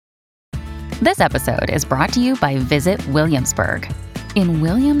This episode is brought to you by Visit Williamsburg. In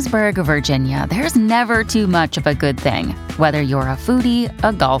Williamsburg, Virginia, there's never too much of a good thing. Whether you're a foodie,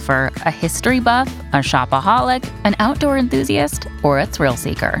 a golfer, a history buff, a shopaholic, an outdoor enthusiast, or a thrill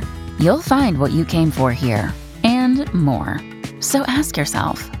seeker, you'll find what you came for here and more. So ask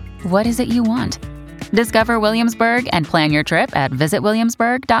yourself, what is it you want? Discover Williamsburg and plan your trip at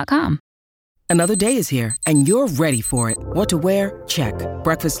visitwilliamsburg.com. Another day is here, and you're ready for it. What to wear? Check.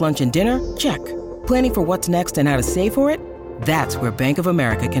 Breakfast, lunch, and dinner? Check. Planning for what's next and how to save for it? That's where Bank of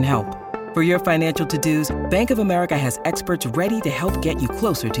America can help. For your financial to-dos, Bank of America has experts ready to help get you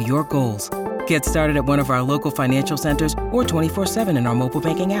closer to your goals. Get started at one of our local financial centers or 24/7 in our mobile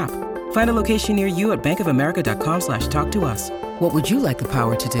banking app. Find a location near you at bankofamerica.com/talktous. What would you like the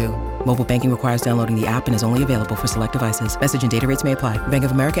power to do? Mobile banking requires downloading the app and is only available for select devices. Message and data rates may apply. Bank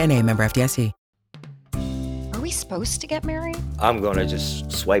of America N.A., member FDIC. Are we supposed to get married? I'm going to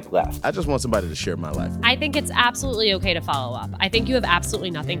just swipe left. I just want somebody to share my life. I think it's absolutely okay to follow up. I think you have absolutely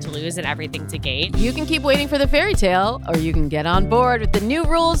nothing to lose and everything to gain. You can keep waiting for the fairy tale, or you can get on board with the new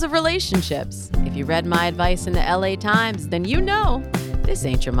rules of relationships. If you read my advice in the LA Times, then you know this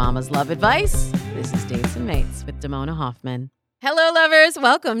ain't your mama's love advice. This is Dates and Mates with Damona Hoffman. Hello, lovers.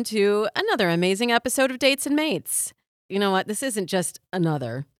 Welcome to another amazing episode of Dates and Mates. You know what? This isn't just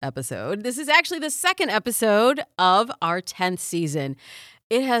another episode. This is actually the second episode of our 10th season.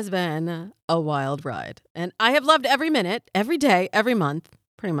 It has been a wild ride, and I have loved every minute, every day, every month,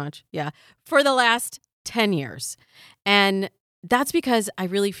 pretty much, for the last 10 years. And that's because I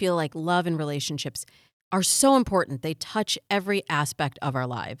really feel like love and relationships are so important. They touch every aspect of our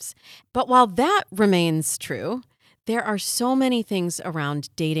lives. But while that remains true, there are so many things around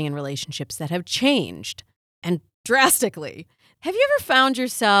dating and relationships that have changed, and drastically. Have you ever found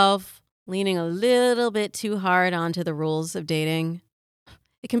yourself leaning a little bit too hard onto the rules of dating?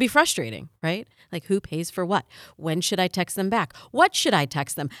 It can be frustrating, right? Like, who pays for what? When should I text them back? What should I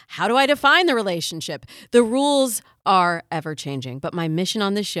text them? How do I define the relationship? The rules are ever changing, but my mission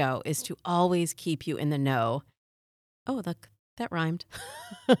on this show is to always keep you in the know. Oh, look, that rhymed.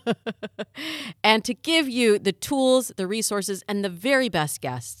 And to give you the tools, the resources, and the very best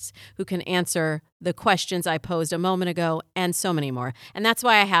guests who can answer the questions I posed a moment ago and so many more. And that's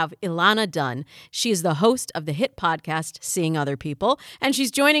why I have Ilana Dunn. She is the host of the hit podcast, Seeing Other People, and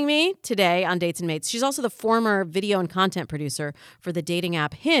she's joining me today on Dates and Mates. She's also the former video and content producer for the dating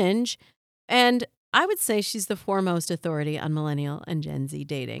app Hinge, and I would say she's the foremost authority on millennial and Gen Z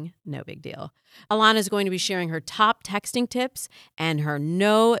dating. No big deal. Ilana is going to be sharing her top texting tips and her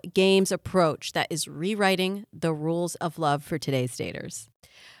no games approach that is rewriting the rules of love for today's daters.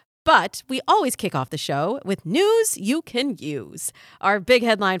 But we always kick off the show with news you can use. Our big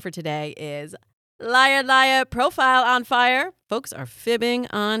headline for today is Liar, Liar, Profile on Fire. Folks are fibbing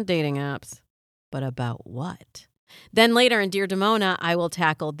on dating apps. But about what? Then later in Dear Damona, I will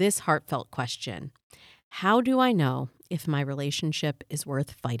tackle this heartfelt question. How do I know if my relationship is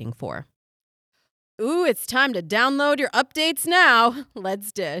worth fighting for? Ooh, it's time to download your updates now.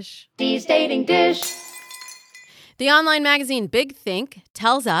 Let's dish. D's Dating Dish. The online magazine Big Think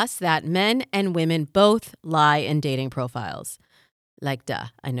tells us that men and women both lie in dating profiles. Like, duh,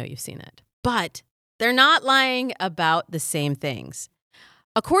 I know you've seen it. But they're not lying about the same things.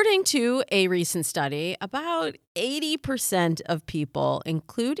 According to a recent study, about 80% of people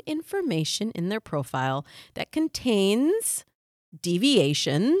include information in their profile that contains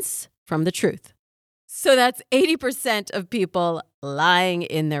deviations from the truth. So that's 80% of people lying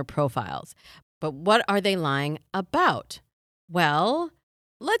in their profiles. But what are they lying about? Well,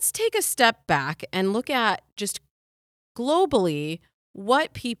 let's take a step back and look at just globally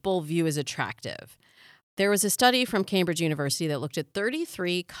what people view as attractive. There was a study from Cambridge University that looked at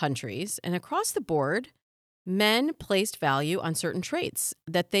 33 countries, and across the board, men placed value on certain traits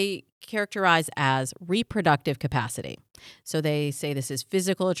that they characterize as reproductive capacity. So they say this is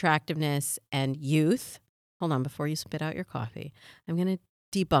physical attractiveness and youth. Hold on, before you spit out your coffee, I'm going to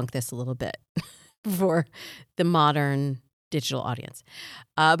debunk this a little bit for the modern digital audience.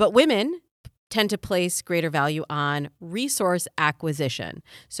 But women tend to place greater value on resource acquisition.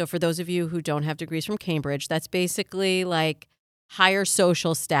 So for those of you who don't have degrees from Cambridge, that's basically like higher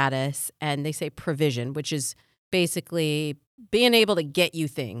social status, and they say provision, which is basically being able to get you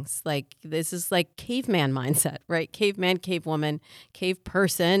things. Like, this is like caveman mindset, right? Caveman, cavewoman, cave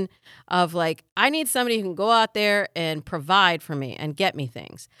person of like, I need somebody who can go out there and provide for me and get me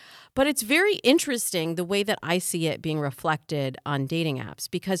things. But it's very interesting the way that I see it being reflected on dating apps,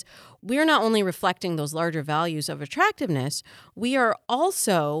 because we're not only reflecting those larger values of attractiveness, we are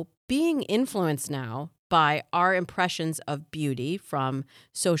also being influenced now by our impressions of beauty from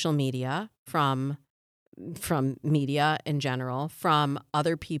social media, from media in general, from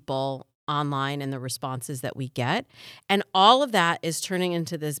other people online and the responses that we get. And all of that is turning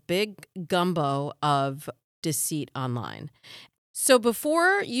into this big gumbo of deceit online. So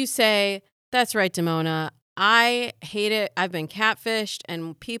before you say, that's right, Damona, I hate it. I've been catfished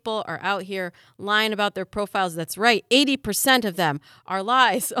and people are out here lying about their profiles. That's right. 80% of them are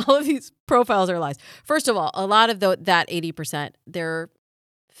lies. All of these profiles are lies. First of all, a lot of that 80%, they're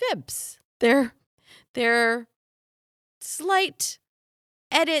fibs. They're slight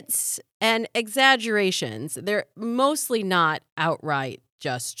edits and exaggerations. They're mostly not outright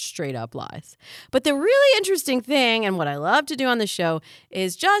just straight up lies. But the really interesting thing, and what I love to do on the show,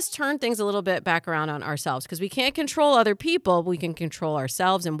 is just turn things a little bit back around on ourselves, because we can't control other people. We can control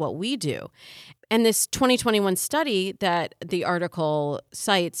ourselves and what we do. And this 2021 study that the article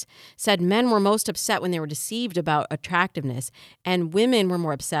cites said men were most upset when they were deceived about attractiveness, and women were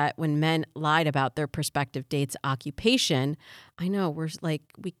more upset when men lied about their prospective date's occupation. I know,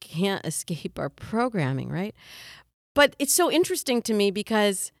 we can't escape our programming, right? But it's so interesting to me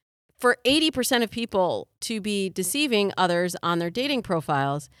because for 80% of people to be deceiving others on their dating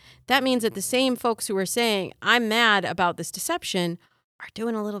profiles, that means that the same folks who are saying, I'm mad about this deception, are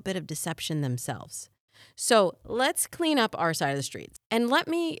doing a little bit of deception themselves. So let's clean up our side of the streets. And let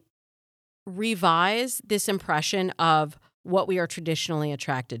me revise this impression of what we are traditionally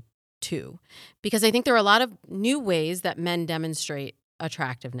attracted to. Because I think there are a lot of new ways that men demonstrate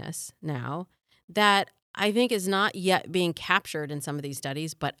attractiveness now that I think is not yet being captured in some of these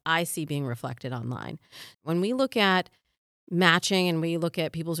studies, but I see being reflected online. When we look at matching and we look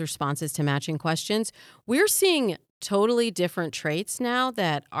at people's responses to matching questions, we're seeing totally different traits now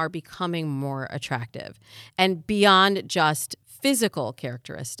that are becoming more attractive. And beyond just physical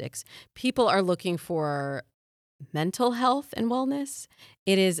characteristics, people are looking for mental health and wellness.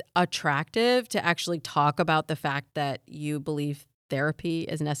 It is attractive to actually talk about the fact that you believe therapy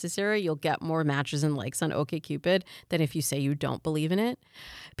is necessary. You'll get more matches and likes on OkCupid than if you say you don't believe in it.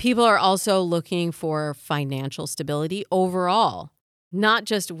 People are also looking for financial stability overall, not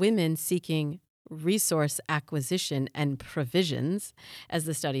just women seeking resource acquisition and provisions, as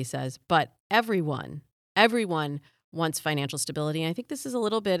the study says, but everyone wants financial stability. And I think this is a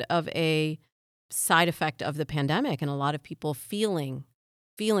little bit of a side effect of the pandemic and a lot of people feeling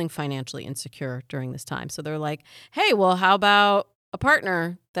financially insecure during this time. So they're like, hey, well, how about a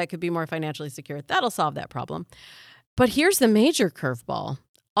partner that could be more financially secure? That'll solve that problem. But here's the major curveball.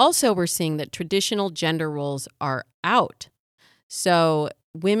 Also, we're seeing that traditional gender roles are out. So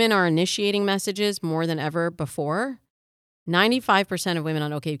women are initiating messages more than ever before. 95% of women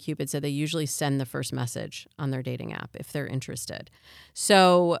on OkCupid said they usually send the first message on their dating app if they're interested.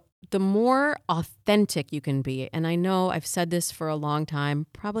 So the more authentic you can be, and I know I've said this for a long time,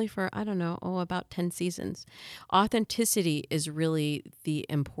 probably for, about 10 seasons. Authenticity is really the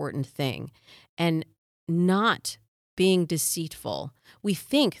important thing, and not being deceitful. We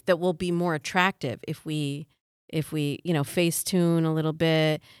think that we'll be more attractive if we face tune a little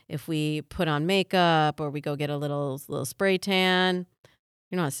bit, if we put on makeup or we go get a little spray tan.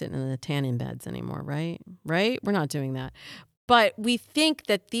 You're not sitting in the tanning beds anymore, right? Right? We're not doing that. But we think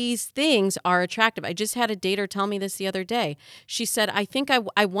that these things are attractive. I just had a dater tell me this the other day. She said, I think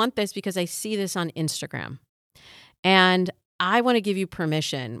I want this because I see this on Instagram. And I want to give you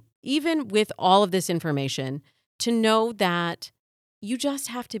permission, even with all of this information, to know that you just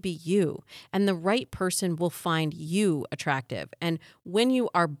have to be you, and the right person will find you attractive. And when you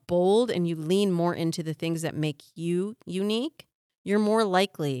are bold and you lean more into the things that make you unique, you're more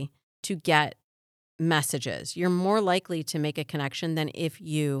likely to get messages. You're more likely to make a connection than if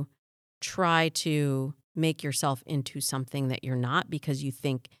you try to make yourself into something that you're not because you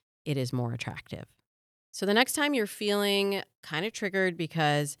think it is more attractive. So the next time you're feeling kind of triggered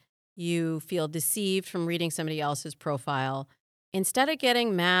because you feel deceived from reading somebody else's profile, instead of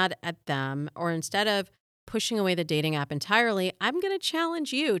getting mad at them or instead of pushing away the dating app entirely, I'm going to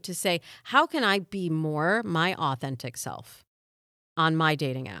challenge you to say, how can I be more my authentic self on my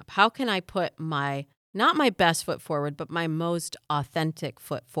dating app? How can I put not my best foot forward, but my most authentic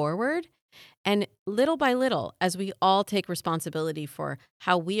foot forward? And little by little, as we all take responsibility for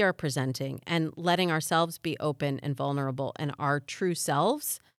how we are presenting and letting ourselves be open and vulnerable and our true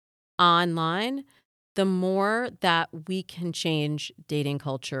selves online, the more that we can change dating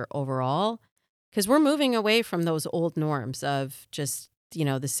culture overall, because we're moving away from those old norms of just,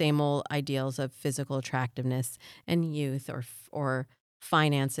 the same old ideals of physical attractiveness and youth or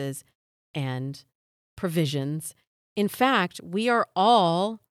finances and provisions. In fact, we are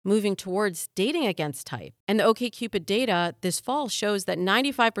all moving towards dating against type. And the OkCupid data this fall shows that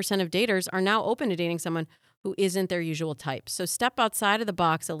 95% of daters are now open to dating someone who isn't their usual type. So step outside of the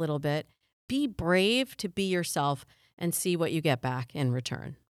box a little bit, be brave to be yourself, and see what you get back in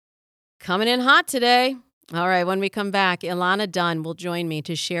return. Coming in hot today. All right, when we come back, Ilana Dunn will join me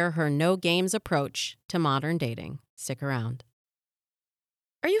to share her no games approach to modern dating. Stick around.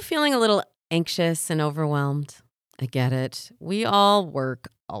 Are you feeling a little anxious and overwhelmed? I get it. We all work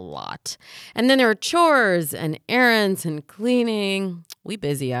a lot. And then there are chores and errands and cleaning. We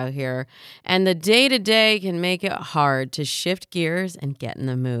busy out here. And the day-to-day can make it hard to shift gears and get in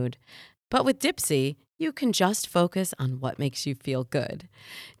the mood. But with Dipsea, you can just focus on what makes you feel good.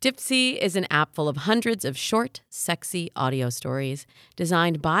 Dipsea is an app full of hundreds of short, sexy audio stories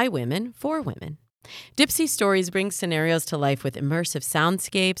designed by women for women. Dipsea Stories bring scenarios to life with immersive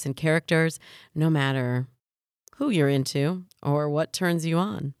soundscapes and characters, no matter who you're into or what turns you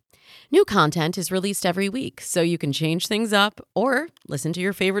on. New content is released every week, so you can change things up or listen to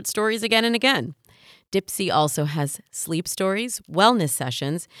your favorite stories again and again. Dipsea also has sleep stories, wellness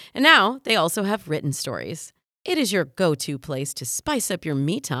sessions, and now they also have written stories. It is your go-to place to spice up your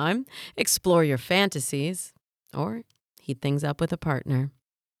me time, explore your fantasies, or heat things up with a partner.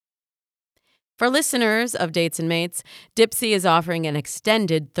 For listeners of Dates and Mates, Dipsea is offering an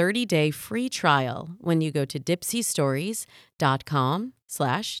extended 30-day free trial when you go to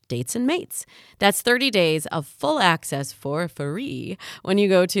dipseastories.com/datesandmates. That's 30 days of full access for free when you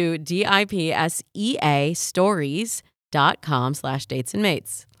go to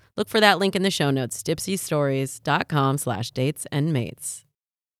dipseastories.com/datesandmates. Look for that link in the show notes, dipseastories.com/datesandmates.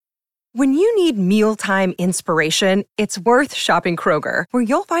 When you need mealtime inspiration, it's worth shopping Kroger, where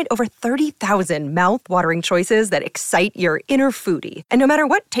you'll find over 30,000 mouth-watering choices that excite your inner foodie. And no matter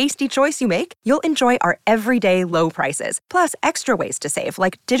what tasty choice you make, you'll enjoy our everyday low prices, plus extra ways to save,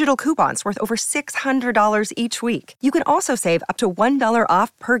 like digital coupons worth over $600 each week. You can also save up to $1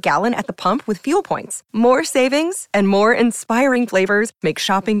 off per gallon at the pump with fuel points. More savings and more inspiring flavors make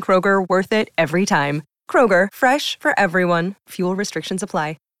shopping Kroger worth it every time. Kroger, fresh for everyone. Fuel restrictions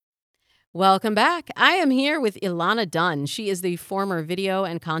apply. Welcome back. I am here with Ilana Dunn. She is the former video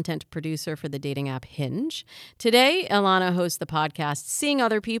and content producer for the dating app Hinge. Today, Ilana hosts the podcast Seeing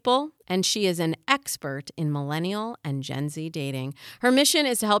Other People, and she is an expert in millennial and Gen Z dating. Her mission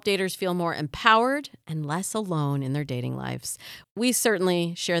is to help daters feel more empowered and less alone in their dating lives. We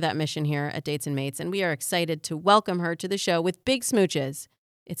certainly share that mission here at Dates and Mates, and we are excited to welcome her to the show with big smooches.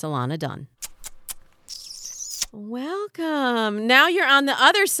 It's Ilana Dunn. Welcome. Now you're on the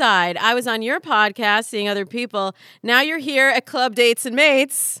other side. I was on your podcast, Seeing Other People. Now you're here at Club Dates and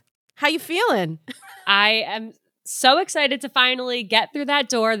Mates. How you feeling? I am so excited to finally get through that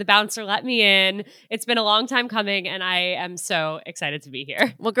door. The bouncer let me in. It's been a long time coming, and I am so excited to be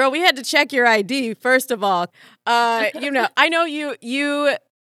here. Well, girl, we had to check your ID, first of all. I know you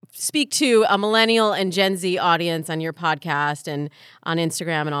speak to a millennial and Gen Z audience on your podcast and on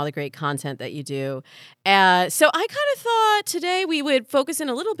Instagram and all the great content that you do. So I kind of thought today we would focus in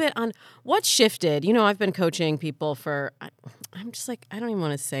a little bit on what shifted. You know, I've been coaching people I'm just like, I don't even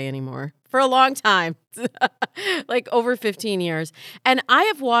want to say anymore, for a long time, like over 15 years. And I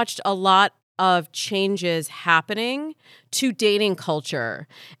have watched a lot of changes happening to dating culture.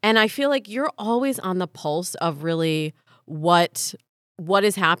 And I feel like you're always on the pulse of really what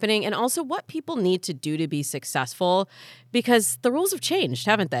is happening and also what people need to do to be successful, because the rules have changed,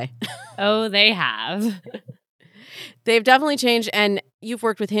 haven't they? Oh, they have. They've definitely changed. And you've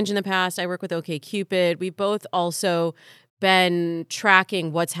worked with Hinge in the past. I work with OkCupid. We've both also been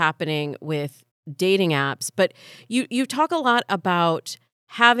tracking what's happening with dating apps. But you talk a lot about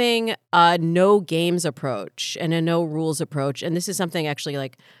having a no games approach and a no rules approach. And this is something actually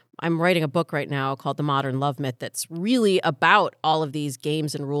like I'm writing a book right now called The Modern Love Myth that's really about all of these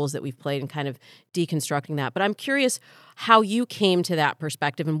games and rules that we've played and kind of deconstructing that. But I'm curious how you came to that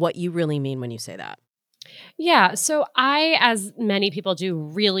perspective and what you really mean when you say that. Yeah. So I, as many people do,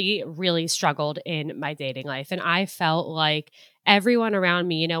 really, really struggled in my dating life. And I felt like everyone around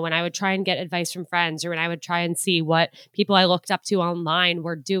me, you know, when I would try and get advice from friends or when I would try and see what people I looked up to online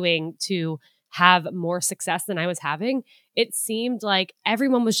were doing to have more success than I was having, it seemed like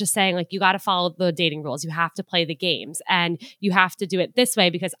everyone was just saying, like, you got to follow the dating rules. You have to play the games and you have to do it this way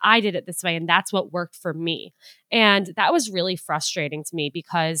because I did it this way and that's what worked for me. And that was really frustrating to me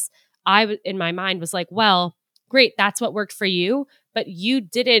because I, in my mind, was like, well, great, that's what worked for you, but you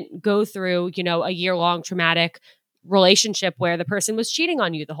didn't go through, you know, a year-long traumatic relationship where the person was cheating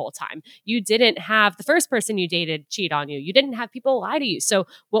on you the whole time. You didn't have the first person you dated cheat on you. You didn't have people lie to you. So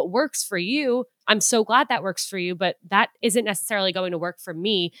what works for you, I'm so glad that works for you, but that isn't necessarily going to work for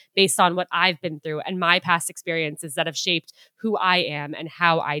me based on what I've been through and my past experiences that have shaped who I am and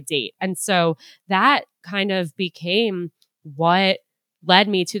how I date. And so that kind of became what led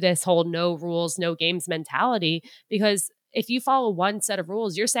me to this whole no rules, no games mentality, because if you follow one set of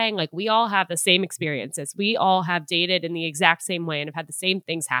rules, you're saying like we all have the same experiences. We all have dated in the exact same way and have had the same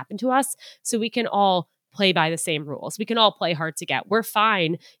things happen to us. So we can all play by the same rules. We can all play hard to get. We're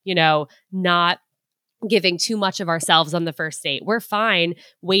fine, not giving too much of ourselves on the first date. We're fine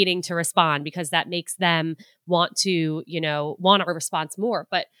waiting to respond because that makes them want our response more.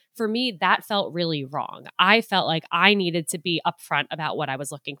 But for me, that felt really wrong. I felt like I needed to be upfront about what I was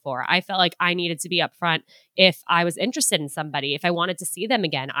looking for. I felt like I needed to be upfront if I was interested in somebody, if I wanted to see them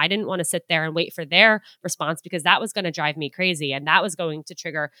again. I didn't want to sit there and wait for their response because that was going to drive me crazy. And that was going to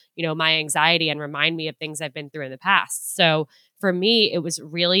trigger, my anxiety and remind me of things I've been through in the past. So for me, it was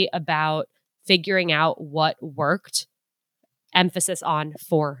really about figuring out what worked, emphasis on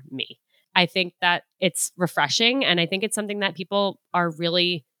for me. I think that it's refreshing, and I think it's something that people are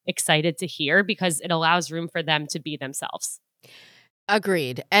really excited to hear because it allows room for them to be themselves.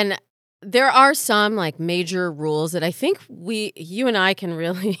 Agreed. And there are some like major rules that I think you and I can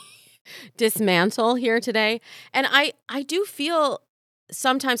really dismantle here today. And I do feel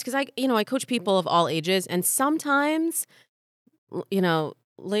sometimes, because I coach people of all ages, and sometimes,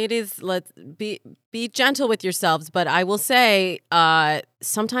 ladies, let's be gentle with yourselves. But I will say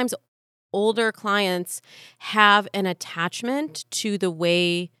sometimes older clients have an attachment to the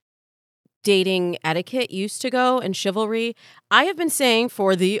way dating etiquette used to go and chivalry. I have been saying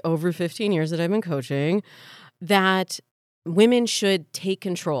for the over 15 years that I've been coaching that women should take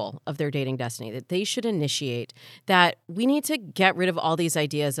control of their dating destiny, that they should initiate, that we need to get rid of all these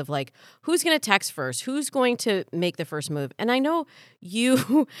ideas of like, who's going to text first? Who's going to make the first move? And I know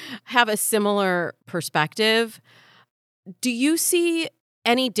you have a similar perspective. Do you see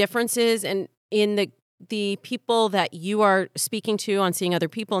any differences in the people that you are speaking to on seeing other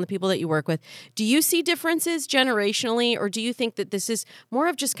people and the people that you work with? Do you see differences generationally, or do you think that this is more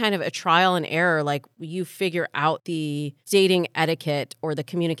of just kind of a trial and error, like you figure out the dating etiquette or the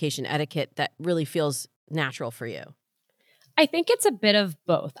communication etiquette that really feels natural for you? I think it's a bit of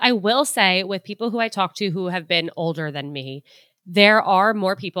both. I will say with people who I talk to who have been older than me, there are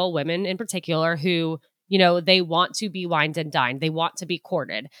more people, women in particular, who they want to be wined and dined. They want to be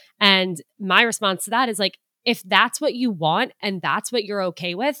courted. And my response to that is like, if that's what you want and that's what you're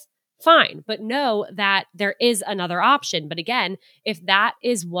okay with, fine. But know that there is another option. But again, if that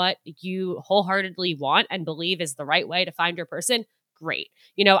is what you wholeheartedly want and believe is the right way to find your person, great.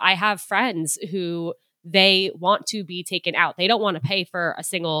 I have friends who they want to be taken out. They don't want to pay for a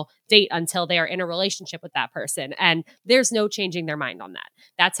single date until they are in a relationship with that person. And there's no changing their mind on that.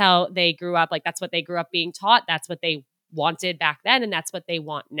 That's how they grew up. Like, that's what they grew up being taught. That's what they wanted back then. And that's what they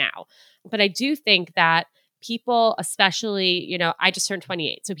want now. But I do think that people, especially, I just turned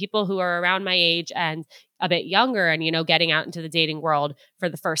 28. So people who are around my age and a bit younger and, getting out into the dating world for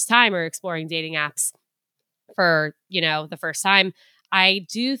the first time or exploring dating apps for, the first time, I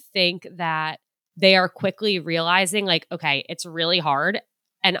do think that they are quickly realizing like, okay, it's really hard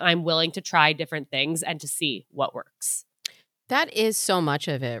and I'm willing to try different things and to see what works. That is so much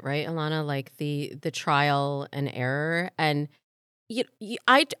of it, right, Ilana? Like the trial and error. And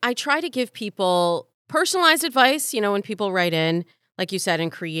I try to give people personalized advice, when people write in, like you said, in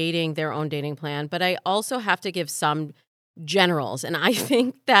creating their own dating plan. But I also have to give some generals. And I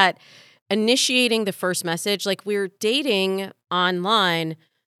think that initiating the first message, like we're dating online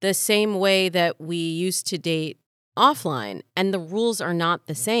the same way that we used to date offline, and the rules are not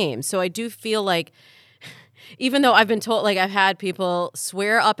the same. So I do feel like, even though I've been told, like I've had people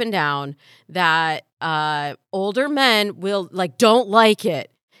swear up and down that older men will don't like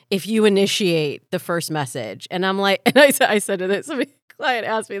it if you initiate the first message. And I'm like, and I said to this, a client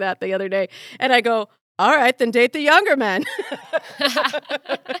asked me that the other day, and I go, all right, then date the younger men.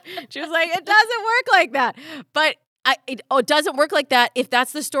 She was like, it doesn't work like that. But it doesn't work like that if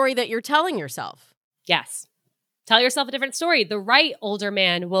that's the story that you're telling yourself. Yes. Tell yourself a different story. The right older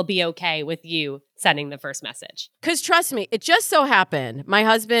man will be okay with you sending the first message. Because trust me, it just so happened, my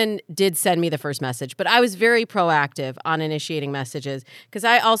husband did send me the first message, but I was very proactive on initiating messages because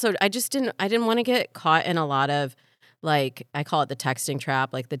I didn't want to get caught in a lot of, like, I call it the texting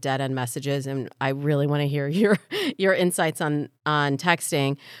trap, like the dead end messages. And I really want to hear your insights on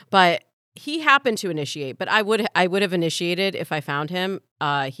texting. But he happened to initiate, but I would have initiated if I found him.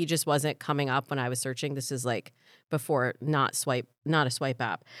 He just wasn't coming up when I was searching. This is like before not a swipe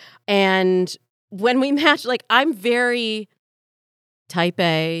app. And when we match, like, I'm very type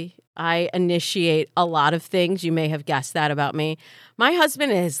A. I initiate a lot of things. You may have guessed that about me. My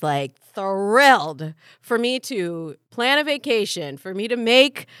husband is like thrilled for me to plan a vacation, for me to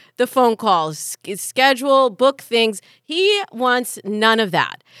make the phone calls, schedule, book things. He wants none of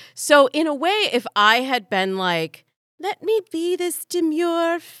that. So in a way, if I had been like, let me be this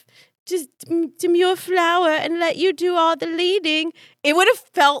demure flower and let you do all the leading, it would have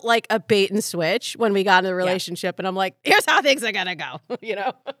felt like a bait and switch when we got in the relationship. And I'm like, here's how things are gonna go, you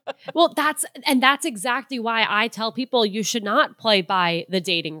know? Well, that's exactly why I tell people you should not play by the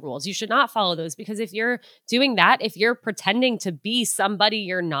dating rules. You should not follow those, because if you're doing that, if you're pretending to be somebody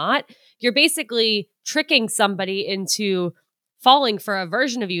you're not, you're basically tricking somebody into falling for a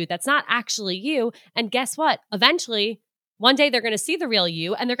version of you that's not actually you. And guess what? Eventually, one day they're going to see the real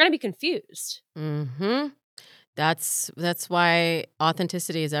you and they're going to be confused. Mm-hmm. That's why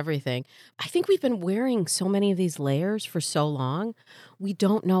authenticity is everything. I think we've been wearing so many of these layers for so long, we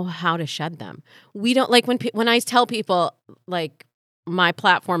don't know how to shed them. We don't, like, when I tell people, like, my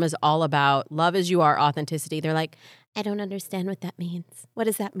platform is all about love as you are, authenticity, they're like, I don't understand what that means. What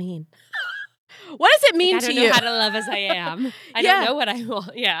does that mean? What does it mean to you? I don't know how to love as I am. I don't know what I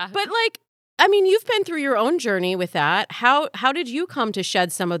want. Yeah. But, like, I mean, you've been through your own journey with that. How did you come to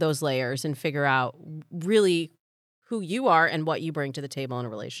shed some of those layers and figure out really who you are and what you bring to the table in a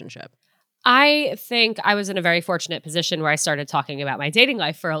relationship? I think I was in a very fortunate position where I started talking about my dating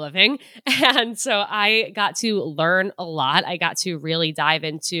life for a living. And so I got to learn a lot. I got to really dive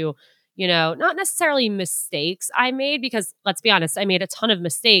into, not necessarily mistakes I made, because let's be honest, I made a ton of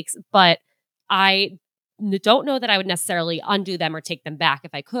mistakes, but I don't know that I would necessarily undo them or take them back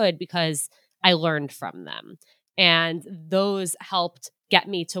if I could, because I learned from them. And those helped get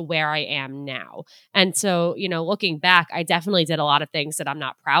me to where I am now. And so, looking back, I definitely did a lot of things that I'm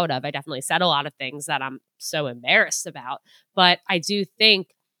not proud of. I definitely said a lot of things that I'm so embarrassed about. But I do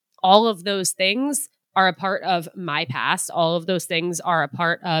think all of those things are a part of my past. All of those things are a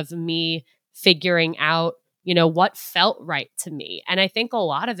part of me figuring out, what felt right to me. And I think a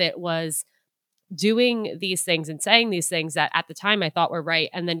lot of it was doing these things and saying these things that at the time I thought were right,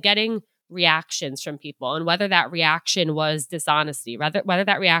 and then getting reactions from people. And whether that reaction was dishonesty, whether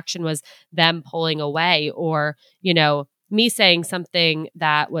that reaction was them pulling away, or, me saying something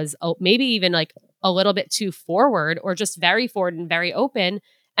that was maybe even like a little bit too forward, or just very forward and very open,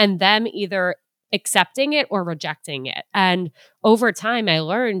 and them either accepting it or rejecting it. And over time, I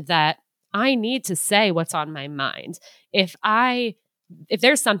learned that I need to say what's on my mind. If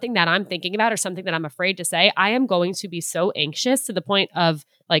there's something that I'm thinking about or something that I'm afraid to say, I am going to be so anxious to the point of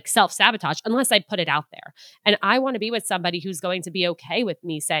like self-sabotage unless I put it out there. And I want to be with somebody who's going to be okay with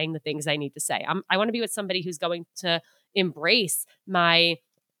me saying the things I need to say. I want to be with somebody who's going to embrace my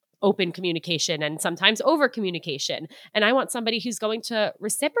open communication and sometimes over communication. And I want somebody who's going to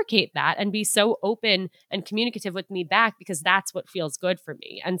reciprocate that and be so open and communicative with me back, because that's what feels good for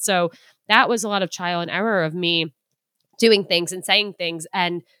me. And so that was a lot of trial and error of me doing things and saying things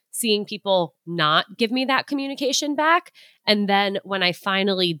and seeing people not give me that communication back. And then when I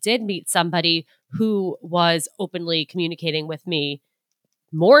finally did meet somebody who was openly communicating with me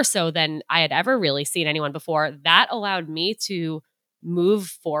more so than I had ever really seen anyone before, that allowed me to move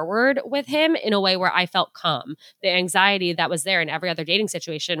forward with him in a way where I felt calm. The anxiety that was there in every other dating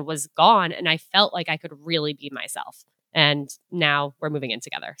situation was gone, and I felt like I could really be myself. And now we're moving in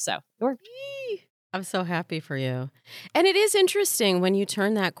together. So it worked. I'm so happy for you. And it is interesting when you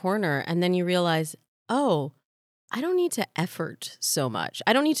turn that corner and then you realize, oh, I don't need to effort so much.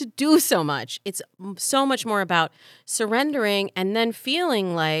 I don't need to do so much. It's so much more about surrendering and then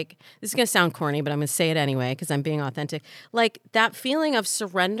feeling like, this is going to sound corny, but I'm going to say it anyway because I'm being authentic. Like that feeling of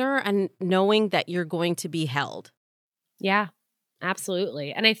surrender and knowing that you're going to be held. Yeah,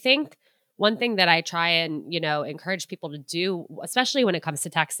 absolutely. And I think one thing that I try and, encourage people to do, especially when it comes to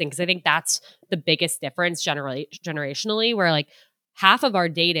texting, because I think that's the biggest difference generationally, where like half of our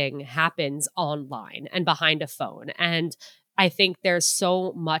dating happens online and behind a phone. And I think there's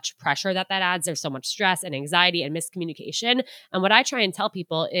so much pressure that adds. There's so much stress and anxiety and miscommunication. And what I try and tell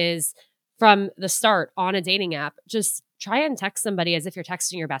people is, from the start on a dating app, just try and text somebody as if you're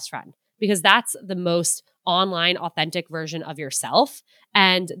texting your best friend, because that's the most online, authentic version of yourself.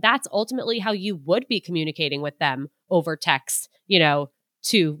 And that's ultimately how you would be communicating with them over text,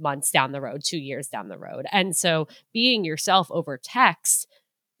 2 months down the road, 2 years down the road. And so being yourself over text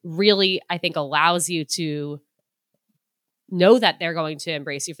really, I think, allows you to know that they're going to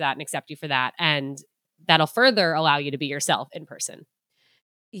embrace you for that and accept you for that. And that'll further allow you to be yourself in person.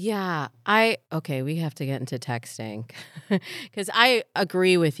 Yeah, we have to get into texting because I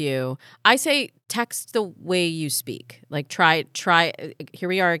agree with you. I say text the way you speak. Like try, here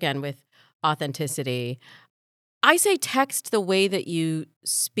we are again with authenticity. I say text the way that you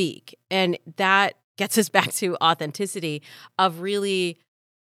speak. And that gets us back to authenticity of really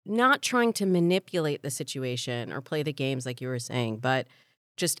not trying to manipulate the situation or play the games like you were saying, but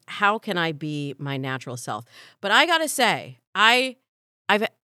just how can I be my natural self? But I gotta say, I've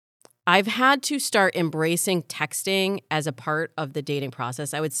I've had to start embracing texting as a part of the dating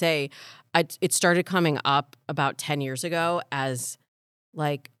process. I would say it started coming up about 10 years ago as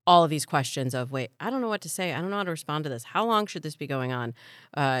like all of these questions of, wait, I don't know what to say. I don't know how to respond to this. How long should this be going on?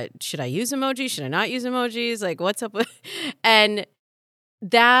 Should I use emojis? Should I not use emojis? Like, what's up with? And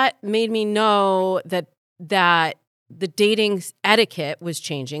that made me know that the dating etiquette was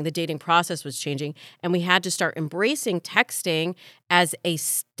changing, the dating process was changing, and we had to start embracing texting as a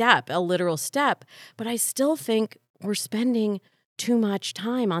step, a literal step. But I still think we're spending too much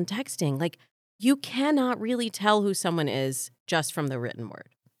time on texting. Like, you cannot really tell who someone is just from the written word.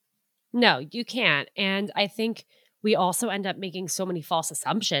 No, you can't. And I think we also end up making so many false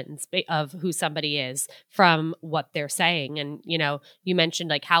assumptions of who somebody is from what they're saying. And, you mentioned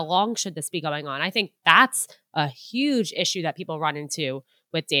like, how long should this be going on? I think that's a huge issue that people run into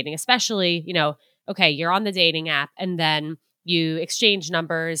with dating, especially, okay, you're on the dating app and then you exchange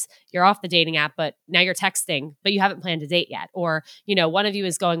numbers, you're off the dating app, but now you're texting, but you haven't planned a date yet. Or, one of you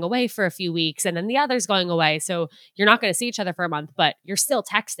is going away for a few weeks and then the other's going away. So you're not going to see each other for a month, but you're still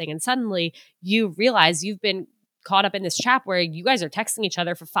texting. And suddenly you realize you've been caught up in this trap where you guys are texting each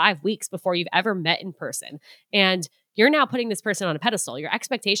other for 5 weeks before you've ever met in person. And you're now putting this person on a pedestal. Your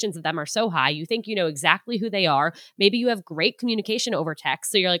expectations of them are so high. You think you know exactly who they are. Maybe you have great communication over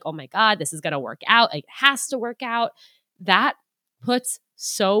text. So you're like, oh my God, this is going to work out. It has to work out. That puts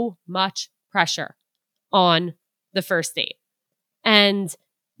so much pressure on the first date. And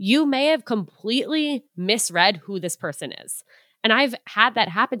you may have completely misread who this person is. And I've had that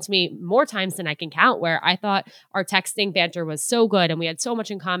happen to me more times than I can count, where I thought our texting banter was so good and we had so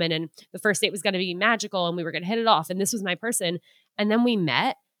much in common and the first date was going to be magical and we were going to hit it off and this was my person. And then we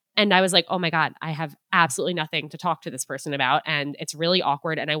met and I was like, oh my God, I have absolutely nothing to talk to this person about and it's really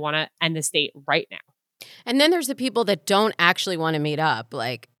awkward and I want to end this date right now. And then there's the people that don't actually want to meet up.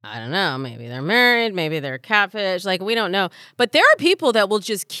 Like, I don't know, maybe they're married, maybe they're catfish, like we don't know. But there are people that will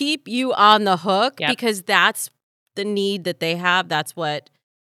just keep you on the hook because that's the need that they have. That's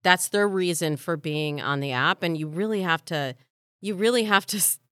their reason for being on the app. And you really have to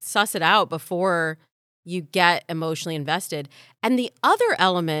suss it out before you get emotionally invested. And the other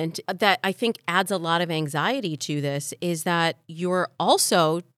element that I think adds a lot of anxiety to this is that you're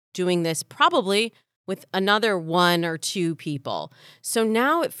also doing this probably with another one or two people. So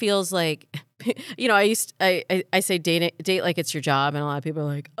now it feels like, I say date like it's your job. And a lot of people are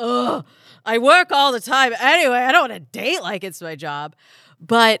like, oh, I work all the time. Anyway, I don't want to date like it's my job.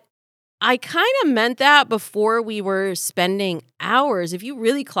 But I kind of meant that before we were spending hours. If you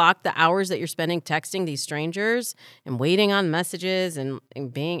really clock the hours that you're spending texting these strangers and waiting on messages and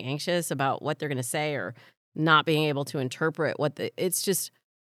being anxious about what they're going to say or not being able to interpret it's just,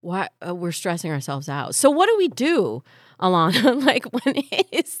 we're stressing ourselves out. So what do we do, Alana? Like when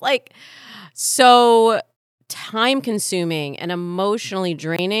it's like so time consuming and emotionally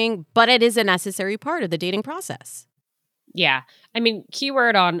draining, but it is a necessary part of the dating process. Yeah. I mean,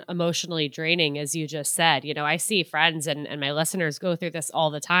 keyword on emotionally draining, as you just said, I see friends and my listeners go through this all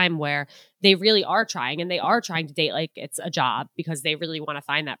the time where they really are trying and they are trying to date like it's a job because they really want to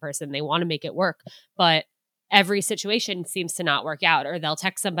find that person. They want to make it work. But every situation seems to not work out, or they'll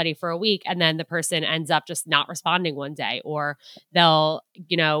text somebody for a week and then the person ends up just not responding one day, or they'll,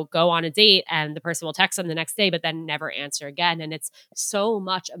 go on a date and the person will text them the next day, but then never answer again. And it's so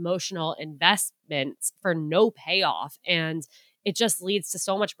much emotional investment for no payoff. And it just leads to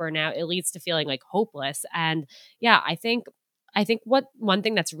so much burnout. It leads to feeling like hopeless. And yeah, I think one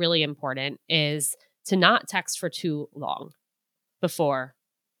thing that's really important is to not text for too long before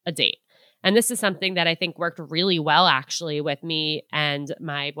a date. And this is something that I think worked really well actually with me and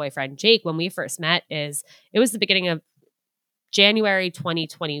my boyfriend Jake when we first met. It was the beginning of January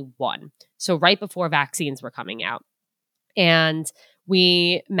 2021. So right before vaccines were coming out. And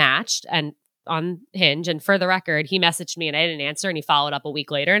we matched and on Hinge. And for the record, he messaged me and I didn't answer. And he followed up a week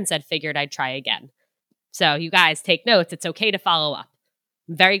later and said, figured I'd try again. So you guys take notes. It's okay to follow up.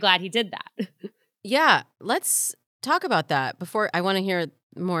 I'm very glad he did that. Yeah. Let's talk about that before I want to hear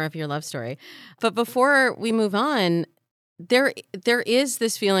more of your love story. But before we move on, there is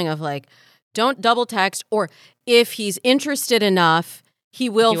this feeling of like, don't double text, or if he's interested enough, he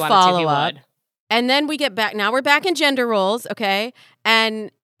will If you wanted to, follow he up. would. And then we get back. Now we're back in gender roles, okay?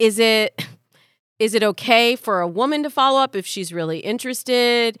 And is it okay for a woman to follow up if she's really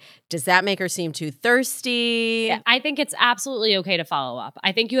interested? Does that make her seem too thirsty? Yeah, I think it's absolutely okay to follow up.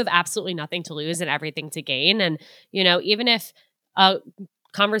 I think you have absolutely nothing to lose and everything to gain. And, even if a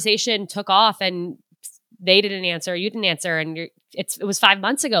conversation took off and they didn't answer, you didn't answer, and it was 5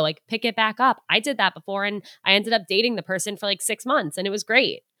 months ago, like pick it back up. I did that before and I ended up dating the person for like 6 months and it was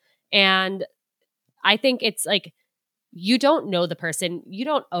great. And I think it's like, you don't know the person. You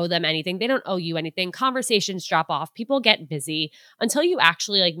don't owe them anything. They don't owe you anything. Conversations drop off. People get busy until you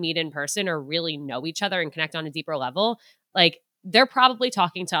actually like meet in person or really know each other and connect on a deeper level. Like they're probably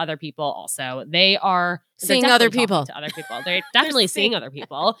talking to other people also. They're seeing other people. To other people. They're definitely seeing other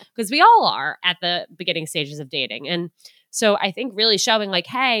people because we all are at the beginning stages of dating. And so I think really showing like,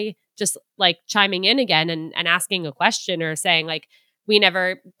 hey, just like chiming in again and asking a question or saying like, we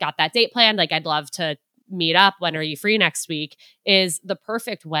never got that date planned. Like I'd love to meet up. When are you free next week? Is the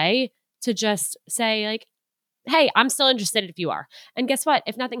perfect way to just say like, hey, I'm still interested if you are. And guess what?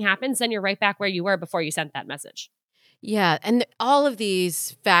 If nothing happens, then you're right back where you were before you sent that message. Yeah. And all of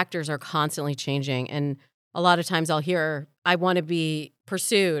these factors are constantly changing. And a lot of times I'll hear, I want to be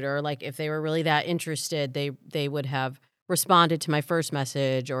pursued, or like if they were really that interested, they would have responded to my first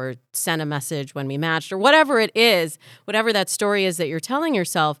message or sent a message when we matched or whatever it is, whatever that story is that you're telling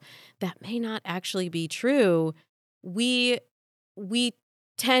yourself, that may not actually be true. We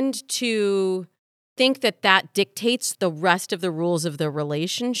tend to think that dictates the rest of the rules of the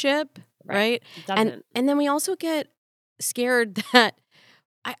relationship, right? It doesn't. And then we also get scared that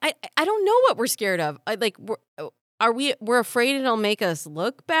I don't know what we're scared of. We're afraid it'll make us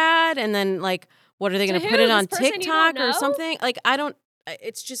look bad, and then like, what are they going to put it on TikTok or something? Like,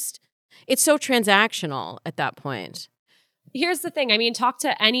 it's so transactional at that point. Here's the thing. I mean, talk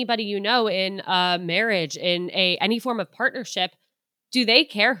to anybody you know in a marriage, in any form of partnership. Do they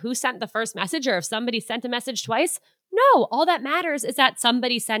care who sent the first message or if somebody sent a message twice? No. All that matters is that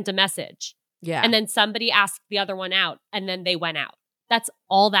somebody sent a message. Yeah. And then somebody asked the other one out and then they went out. That's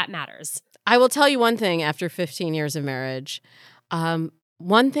all that matters. I will tell you one thing after 15 years of marriage.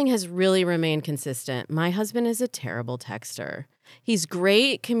 One thing has really remained consistent. My husband is a terrible texter. He's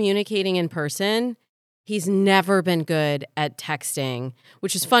great communicating in person. He's never been good at texting,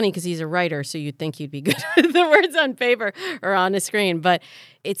 which is funny because he's a writer, so you'd think he'd be good with the words on paper or on a screen. But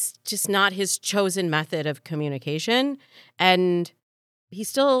it's just not his chosen method of communication. And he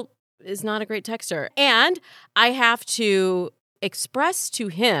still is not a great texter. And I have to express to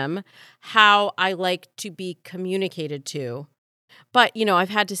him how I like to be communicated to. But, I've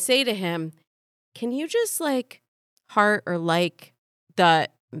had to say to him, can you just like heart or like the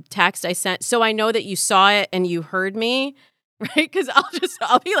text I sent so I know that you saw it and you heard me, right? Because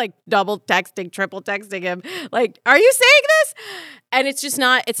I'll be like double texting, triple texting him. Like, are you saying this? And it's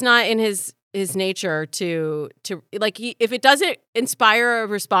not in his nature to like, if it doesn't inspire a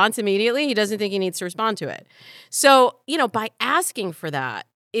response immediately, he doesn't think he needs to respond to it. So, by asking for that,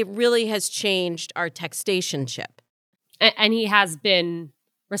 it really has changed our textationship. And he has been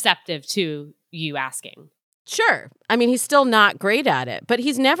receptive to you asking. Sure. I mean, he's still not great at it, but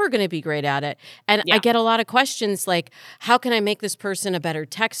he's never going to be great at it. And I get a lot of questions like, how can I make this person a better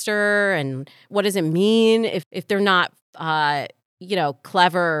texter? And what does it mean if they're not,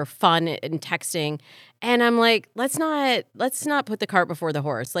 clever or fun in texting? And I'm like, let's not put the cart before the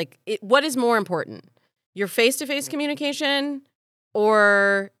horse. Like, what is more important? Your face-to-face communication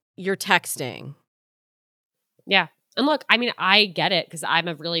or your texting? Yeah. And look, I mean, I get it because I'm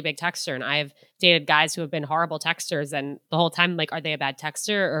a really big texter and I've dated guys who have been horrible texters. And the whole time, like, are they a bad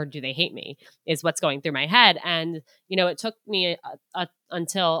texter or do they hate me is what's going through my head. And, it took me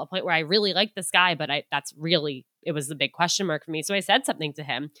until a point where I really liked this guy, but it was the big question mark for me. So I said something to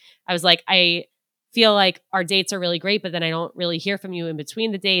him. I was like, I feel like our dates are really great, but then I don't really hear from you in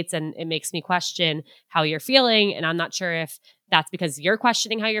between the dates. And it makes me question how you're feeling. And I'm not sure if that's because you're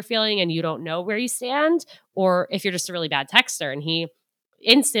questioning how you're feeling and you don't know where you stand, or if you're just a really bad texter. And he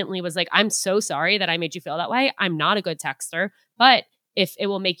instantly was like, I'm so sorry that I made you feel that way. I'm not a good texter, but if it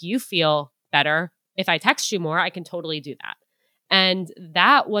will make you feel better, if I text you more, I can totally do that. And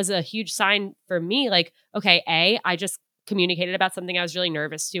that was a huge sign for me. Like, okay, I just communicated about something I was really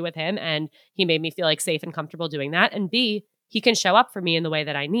nervous to with him, and he made me feel like safe and comfortable doing that. And B, he can show up for me in the way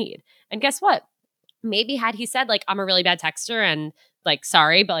that I need. And guess what? Maybe had he said like, I'm a really bad texter and like,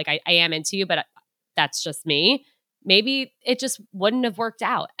 sorry, but like I am into you, but that's just me. Maybe it just wouldn't have worked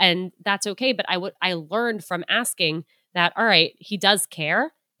out, and that's okay. But I learned from asking that, all right, he does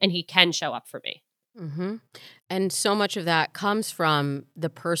care and he can show up for me. Mm-hmm. And so much of that comes from the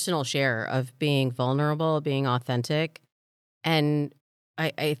personal share of being vulnerable, being authentic. And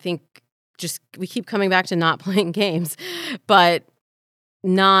I think just we keep coming back to not playing games, but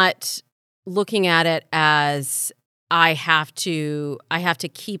not looking at it as I have to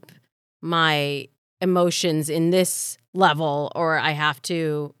keep my emotions in this level, or I have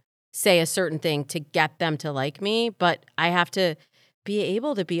to say a certain thing to get them to like me, but I have to be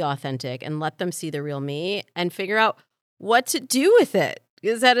able to be authentic and let them see the real me and figure out what to do with it.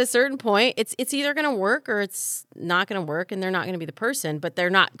 Because at a certain point, it's either going to work or it's not going to work, and they're not going to be the person, but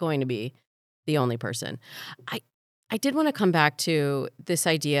they're not going to be the only person. I did want to come back to this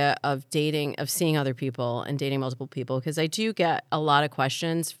idea of dating, of seeing other people and dating multiple people, because I do get a lot of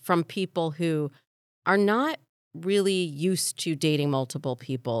questions from people who are not really used to dating multiple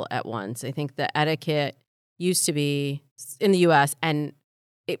people at once. I think the etiquette used to be in the US, and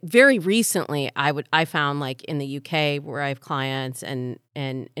very recently I found, like in the UK where I have clients and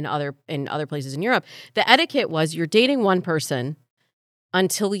in other places in Europe, the etiquette was you're dating one person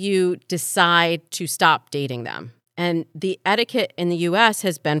until you decide to stop dating them. And the etiquette in the US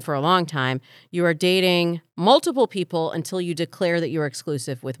has been for a long time, you are dating multiple people until you declare that you're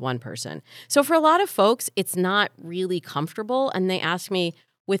exclusive with one person. So for a lot of folks, it's not really comfortable. And they ask me,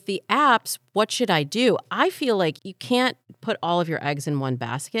 with the apps, what should I do? I feel like you can't put all of your eggs in one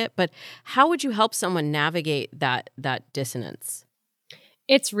basket, but how would you help someone navigate that dissonance?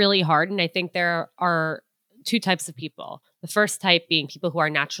 It's really hard. And I think there are two types of people. The first type being people who are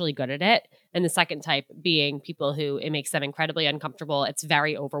naturally good at it. And the second type being people who it makes them incredibly uncomfortable. It's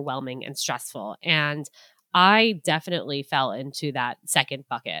very overwhelming and stressful. And I definitely fell into that second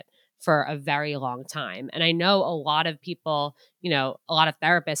bucket for a very long time. And I know a lot of people, a lot of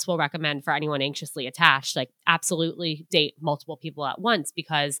therapists will recommend for anyone anxiously attached, like absolutely date multiple people at once,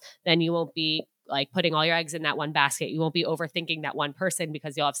 because then you won't be like putting all your eggs in that one basket. You won't be overthinking that one person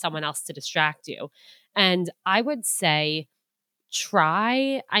because you'll have someone else to distract you. And I would say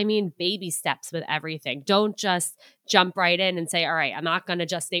baby steps with everything. Don't just jump right in and say, all right, I'm not going to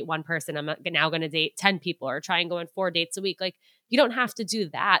just date one person. I'm now going to date 10 people or try and go on 4 dates a week. Like, you don't have to do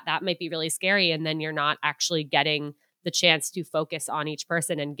that. That might be really scary. And then you're not actually getting the chance to focus on each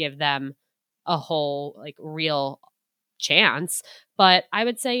person and give them a whole, like, real chance. But I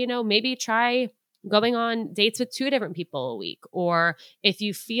would say, maybe try going on dates with 2 different people a week. Or if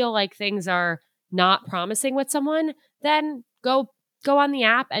you feel like things are not promising with someone, then go on the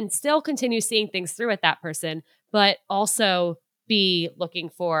app and still continue seeing things through with that person, but also be looking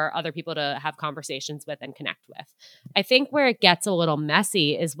for other people to have conversations with and connect with. I think where it gets a little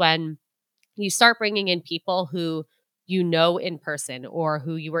messy is when you start bringing in people who you know in person or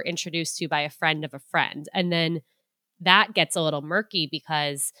who you were introduced to by a friend of a friend. And then that gets a little murky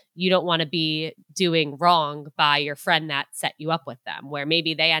because you don't want to be doing wrong by your friend that set you up with them, where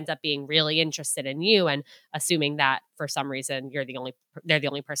maybe they end up being really interested in you and assuming that for some reason they're the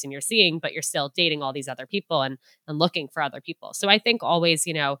only person you're seeing, but you're still dating all these other people and looking for other people. So I think always,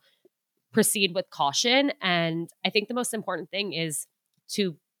 proceed with caution. And I think the most important thing is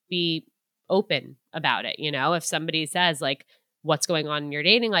to be open about it. If somebody says, like, what's going on in your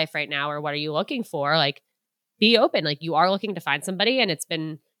dating life right now, or what are you looking for? Like, be open. Like, you are looking to find somebody and it's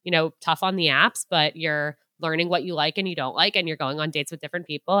been, tough on the apps, but you're learning what you like and you don't like, and you're going on dates with different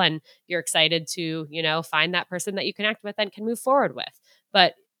people and you're excited to, find that person that you connect with and can move forward with.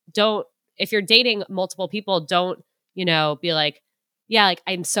 But if you're dating multiple people, don't, be like, yeah, like,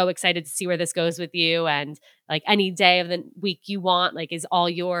 I'm so excited to see where this goes with you. And like, any day of the week you want, like, is all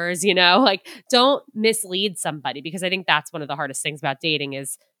yours, like, don't mislead somebody, because I think that's one of the hardest things about dating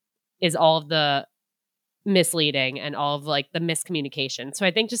is all of the misleading and all of, like, the miscommunication. So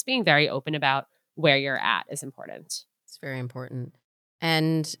I think just being very open about where you're at is important. It's very important.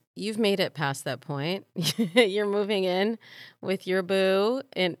 And you've made it past that point. You're moving in with your boo,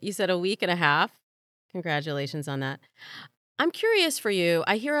 and you said a week and a half. Congratulations on that. I'm curious for you.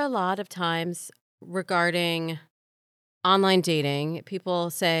 I hear a lot of times regarding online dating,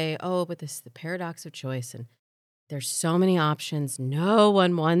 people say, oh, but this is the paradox of choice, and there's so many options. No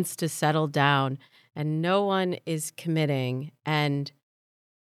one wants to settle down and no one is committing. And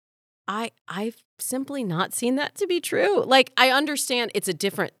I've simply not seen that to be true. Like, I understand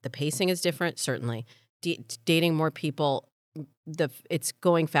the pacing is different, certainly. Dating more people, it's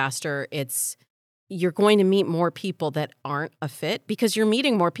going faster. You're going to meet more people that aren't a fit because you're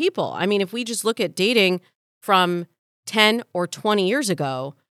meeting more people. I mean, if we just look at dating from 10 or 20 years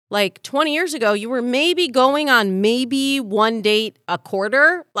ago, like 20 years ago, you were maybe going on maybe 1 date a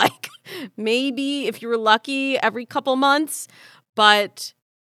quarter, like maybe if you were lucky every couple months. But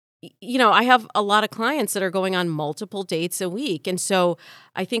I have a lot of clients that are going on multiple dates a week. And so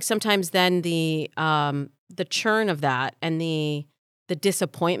I think sometimes then the churn of that and the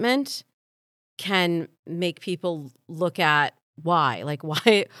disappointment can make people look at why, like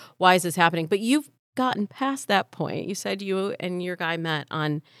why is this happening? But you've gotten past that point. You said you and your guy met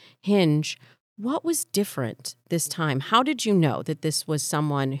on Hinge. What was different this time? How did you know that this was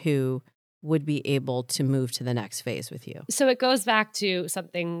someone who would be able to move to the next phase with you? So it goes back to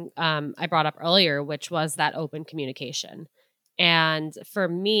something I brought up earlier, which was that open communication. And for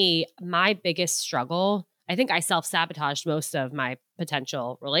me, my biggest struggle, I think I self-sabotaged most of my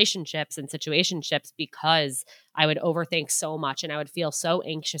potential relationships and situationships because I would overthink so much and I would feel so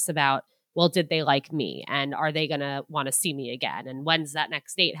anxious about, well, did they like me? And are they going to want to see me again? And when's that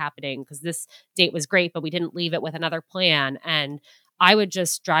next date happening? Because this date was great, but we didn't leave it with another plan. And I would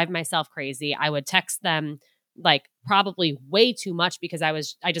just drive myself crazy. I would text them like probably way too much because I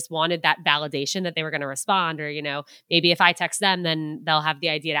just wanted that validation that they were going to respond, or, maybe if I text them, then they'll have the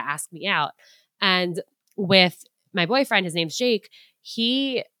idea to ask me out. And with my boyfriend, his name's Jake,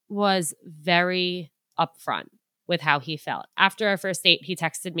 he was very upfront with how he felt. After our first date, he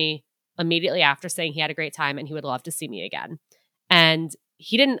texted me immediately after saying he had a great time and he would love to see me again. And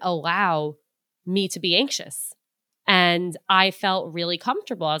he didn't allow me to be anxious. And I felt really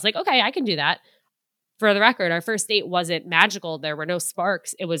comfortable. I was like, okay, I can do that. For the record, our first date wasn't magical. There were no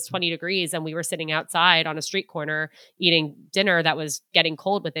sparks. It was 20 degrees and we were sitting outside on a street corner eating dinner that was getting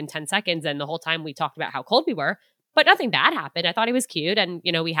cold within 10 seconds. And the whole time we talked about how cold we were, but nothing bad happened. I thought he was cute and,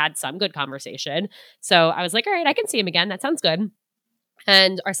 we had some good conversation. So I was like, all right, I can see him again. That sounds good.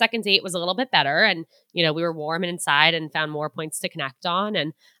 And our second date was a little bit better. And, we were warm and inside and found more points to connect on.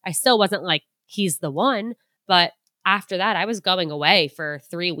 And I still wasn't like, he's the one. But after that, I was going away for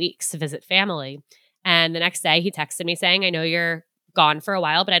 3 weeks to visit family. And the next day he texted me saying, I know you're gone for a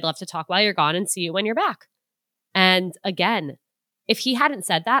while, but I'd love to talk while you're gone and see you when you're back. And again, if he hadn't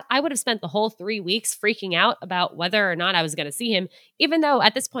said that, I would have spent the whole 3 weeks freaking out about whether or not I was going to see him, even though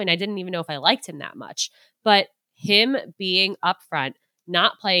at this point I didn't even know if I liked him that much. But him being upfront,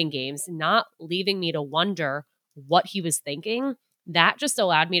 not playing games, not leaving me to wonder what he was thinking, that just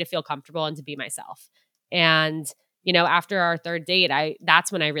allowed me to feel comfortable and to be myself. And after our third date,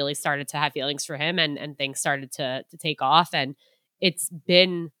 that's when I really started to have feelings for him and things started to take off. And it's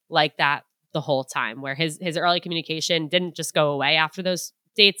been like that the whole time, where his early communication didn't just go away after those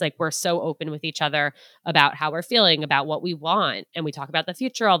dates. Like, we're so open with each other about how we're feeling, about what we want. And we talk about the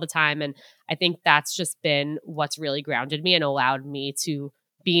future all the time. And I think that's just been what's really grounded me and allowed me to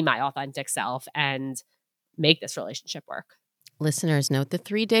be my authentic self and make this relationship work. Listeners, note the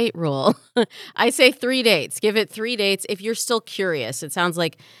 3-date rule. I say 3 dates. Give it 3 dates if you're still curious. It sounds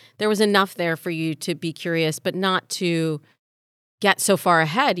like there was enough there for you to be curious, but not to get so far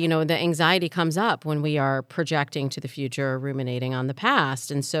ahead. The anxiety comes up when we are projecting to the future or ruminating on the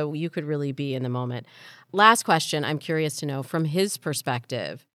past. And so you could really be in the moment. Last question, I'm curious to know from his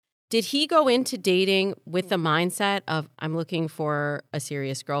perspective. Did he go into dating with the mindset of, I'm looking for a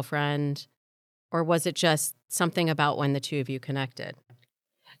serious girlfriend? Or was it just something about when the two of you connected?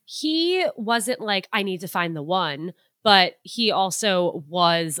 He wasn't like, I need to find the one, but he also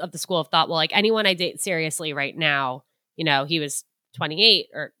was of the school of thought, well, like anyone I date seriously right now, he was 28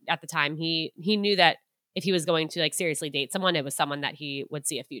 or at the time, he knew that if he was going to like seriously date someone, it was someone that he would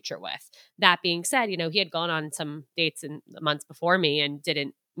see a future with. That being said, he had gone on some dates in the months before me and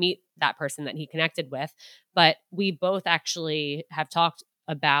didn't meet that person that he connected with. But we both actually have talked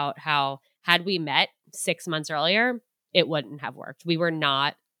about how had we met 6 months earlier, it wouldn't have worked. We were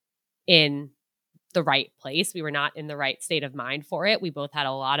not in the right place. We were not in the right state of mind for it. We both had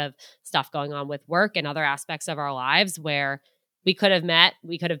a lot of stuff going on with work and other aspects of our lives where we could have met.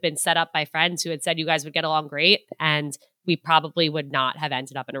 We could have been set up by friends who had said you guys would get along great. And we probably would not have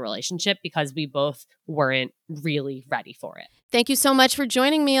ended up in a relationship because we both weren't really ready for it. Thank you so much for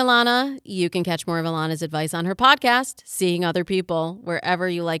joining me, Ilana. You can catch more of Ilana's advice on her podcast, Seeing Other People, wherever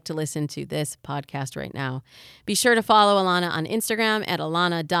you like to listen to this podcast right now. Be sure to follow Ilana on Instagram at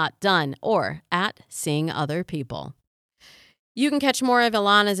ilana.dunn or at Seeing Other People. You can catch more of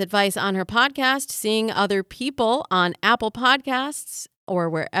Ilana's advice on her podcast, Seeing Other People, on Apple Podcasts or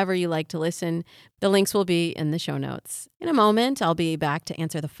wherever you like to listen. The links will be in the show notes. In a moment, I'll be back to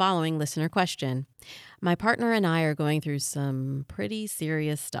answer the following listener question. My partner and I are going through some pretty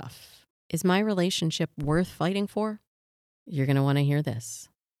serious stuff. Is my relationship worth fighting for? You're going to want to hear this.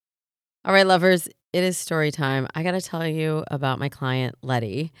 All right, lovers, it is story time. I got to tell you about my client,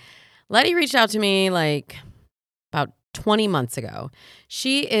 Letty. Letty reached out to me about 20 months ago.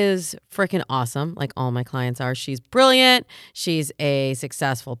 She is freaking awesome, like all my clients are. She's brilliant. She's a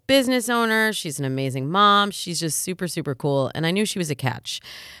successful business owner. She's an amazing mom. She's just super, super cool. And I knew she was a catch.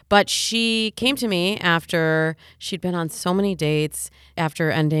 But she came to me after she'd been on so many dates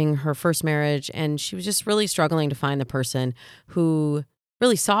after ending her first marriage. And she was just really struggling to find the person who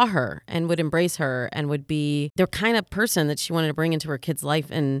really saw her and would embrace her and would be the kind of person that she wanted to bring into her kid's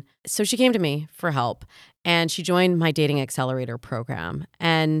life. And so she came to me for help and she joined my Dating Accelerator program.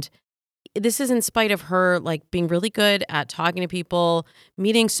 And this is in spite of her like being really good at talking to people,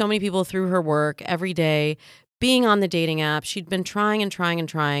 meeting so many people through her work every day, being on the dating app. She'd been trying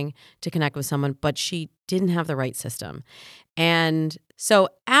to connect with someone, but she didn't have the right system. And so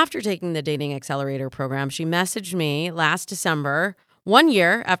after taking the Dating Accelerator program, she messaged me last December, 1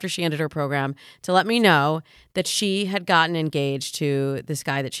 year after she ended her program, to let me know that she had gotten engaged to this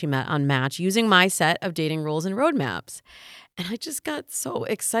guy that she met on Match using my set of dating rules and roadmaps. And I just got so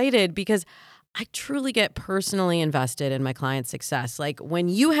excited because I truly get personally invested in my client's success. Like when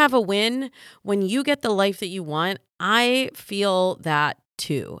you have a win, when you get the life that you want, I feel that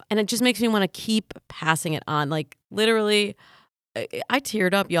too. And it just makes me want to keep passing it on. Like literally, I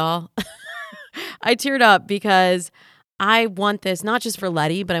teared up, y'all. I teared up because I want this not just for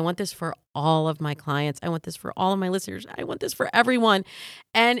Letty, but I want this for all of my clients. I want this for all of my listeners. I want this for everyone.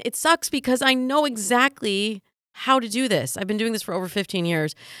 And it sucks because I know exactly how to do this. I've been doing this for over 15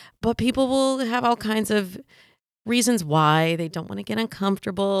 years, but people will have all kinds of reasons why they don't want to get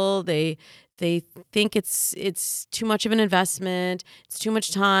uncomfortable. They think it's too much of an investment. It's too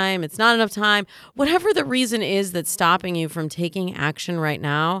much time. It's not enough time. Whatever the reason is that's stopping you from taking action right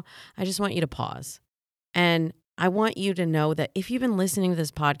now, I just want you to pause. And I want you to know that if you've been listening to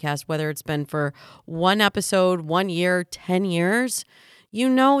this podcast, whether it's been for one episode, 1 year, 10 years, you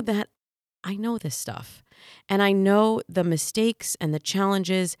know that I know this stuff. And I know the mistakes and the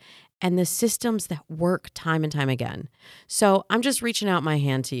challenges and the systems that work time and time again. So I'm just reaching out my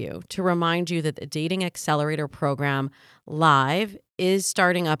hand to you to remind you that the Dating Accelerator program live is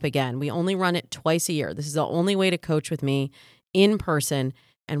starting up again. We only run it twice a year. This is the only way to coach with me in person,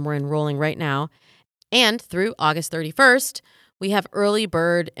 and we're enrolling right now. And through August 31st, we have early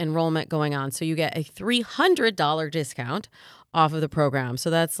bird enrollment going on. So you get a $300 discount off of the program. So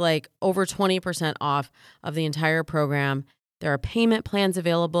that's like over 20% off of the entire program. There are payment plans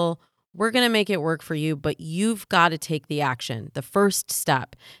available. We're going to make it work for you, but you've got to take the action, the first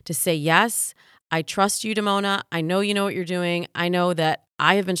step to say, yes, I trust you, Damona. I know you know what you're doing. I know that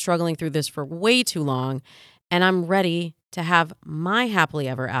I have been struggling through this for way too long, and I'm ready to have my happily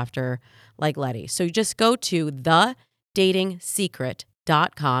ever after like Letty. So you just go to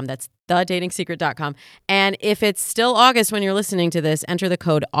thedatingsecret.com. That's thedatingsecret.com. And if it's still August when you're listening to this, enter the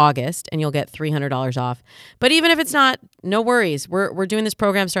code August and you'll get $300 off. But even if it's not, no worries. We're doing this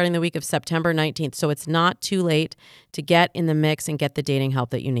program starting the week of September 19th. So it's not too late to get in the mix and get the dating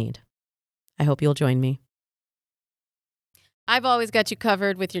help that you need. I hope you'll join me. I've always got you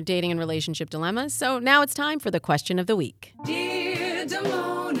covered with your dating and relationship dilemmas. So now it's time for the question of the week. Dear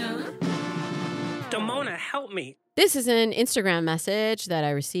Damona. Damona, help me. This is an Instagram message that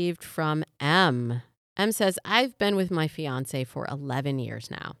I received from M. M says, I've been with my fiance for 11 years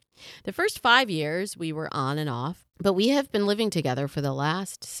now. The first 5 years we were on and off, but we have been living together for the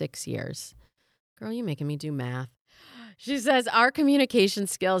last 6 years. Girl, you're making me do math. She says, our communication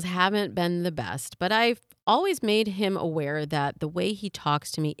skills haven't been the best, but I've always made him aware that the way he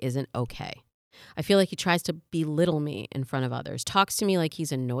talks to me isn't okay. I feel like he tries to belittle me in front of others, talks to me like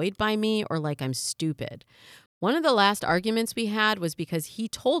he's annoyed by me or like I'm stupid. One of the last arguments we had was because he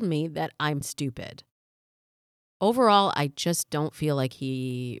told me that I'm stupid. Overall, I just don't feel like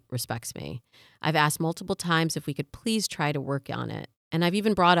he respects me. I've asked multiple times if we could please try to work on it, and I've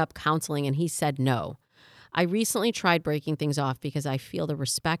even brought up counseling and he said no. I recently tried breaking things off because I feel the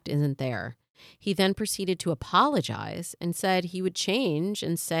respect isn't there. He then proceeded to apologize and said he would change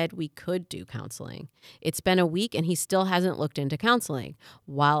and said we could do counseling. It's been a week and he still hasn't looked into counseling,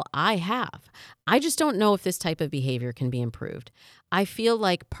 while I have. I just don't know if this type of behavior can be improved. I feel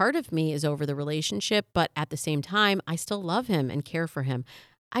like part of me is over the relationship, but at the same time, I still love him and care for him.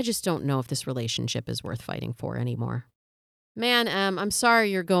 I just don't know if this relationship is worth fighting for anymore. Man, I'm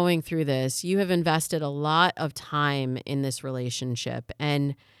sorry you're going through this. You have invested a lot of time in this relationship,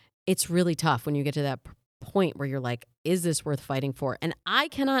 and it's really tough when you get to that point where you're like, is this worth fighting for? And I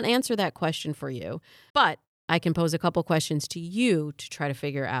cannot answer that question for you, but I can pose a couple questions to you to try to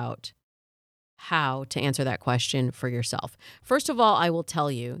figure out how to answer that question for yourself. First of all, I will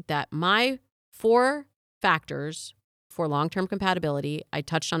tell you that my 4 factors for long-term compatibility, I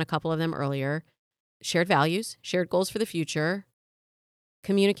touched on a couple of them earlier. shared values, shared goals for the future,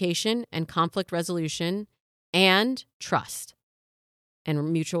 communication and conflict resolution, and trust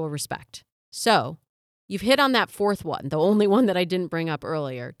and mutual respect. So you've hit on that fourth one, the only one that I didn't bring up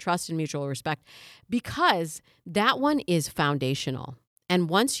earlier, trust and mutual respect, because that one is foundational. And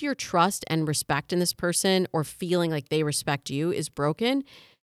once your trust and respect in this person or feeling like they respect you is broken,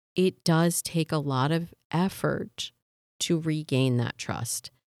 it does take a lot of effort to regain that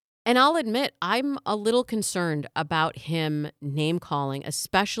trust. And I'll admit, I'm a little concerned about him name calling,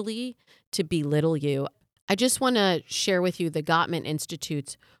 especially to belittle you. I just want to share with you the Gottman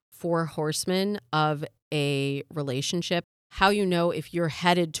Institute's 4 horsemen of a relationship, how you know if you're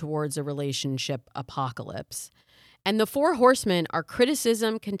headed towards a relationship apocalypse. And the 4 horsemen are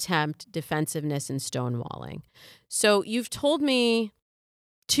criticism, contempt, defensiveness, and stonewalling. So you've told me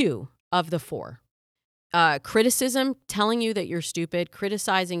 2 of the 4. Criticism, telling you that you're stupid,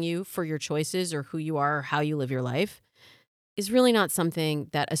 criticizing you for your choices or who you are or how you live your life, is really not something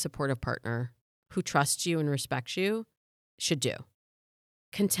that a supportive partner who trusts you and respects you should do.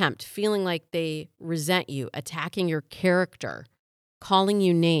 Contempt, feeling like they resent you, attacking your character, calling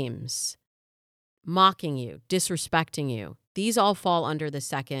you names, mocking you, disrespecting you. These all fall under the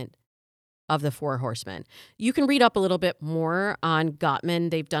second of the 4 horsemen. You can read up a little bit more on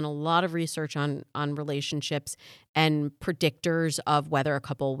Gottman. They've done a lot of research on relationships and predictors of whether a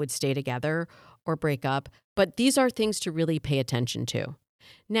couple would stay together or break up. But these are things to really pay attention to.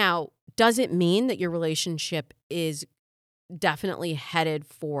 Now, does it mean that your relationship is definitely headed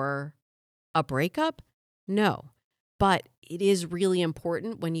for a breakup? No. But it is really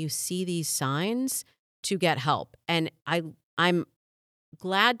important when you see these signs to get help. And I'm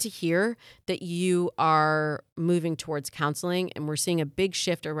glad to hear that you are moving towards counseling, and we're seeing a big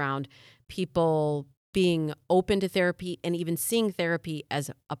shift around people being open to therapy and even seeing therapy as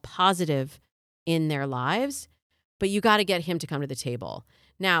a positive in their lives. But you got to get him to come to the table.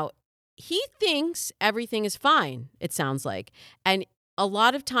 Now, he thinks everything is fine, it sounds like. And a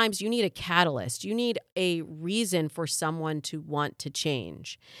lot of times you need a catalyst. You need a reason for someone to want to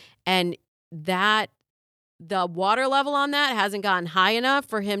change. And that the water level on that hasn't gotten high enough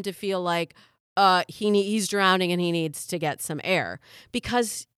for him to feel like he's drowning and he needs to get some air,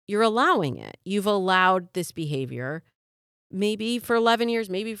 because you're allowing it. You've allowed this behavior maybe for 11 years,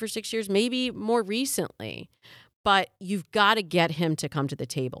 maybe for 6 years, maybe more recently. But you've got to get him to come to the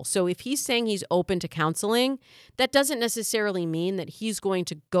table. So if he's saying he's open to counseling, that doesn't necessarily mean that he's going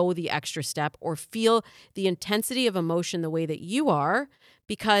to go the extra step or feel the intensity of emotion the way that you are,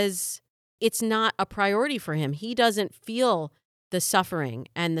 because it's not a priority for him. He doesn't feel the suffering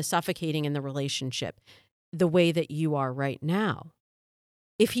and the suffocating in the relationship the way that you are right now.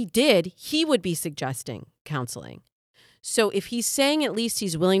 If he did, he would be suggesting counseling. So if he's saying at least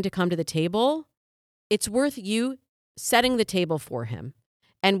he's willing to come to the table, it's worth you setting the table for him.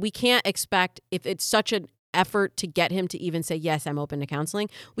 And we can't expect, if it's such an effort to get him to even say, yes, I'm open to counseling,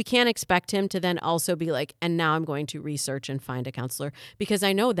 we can't expect him to then also be like, and now I'm going to research and find a counselor, because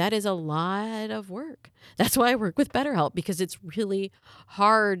I know that is a lot of work. That's why I work with BetterHelp, because it's really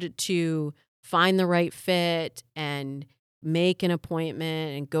hard to find the right fit and make an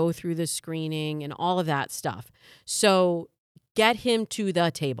appointment and go through the screening and all of that stuff. So get him to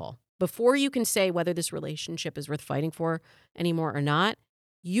the table. Before you can say whether this relationship is worth fighting for anymore or not,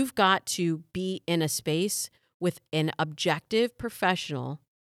 you've got to be in a space with an objective professional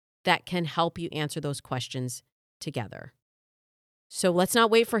that can help you answer those questions together. So let's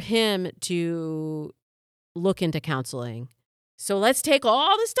not wait for him to look into counseling. So let's take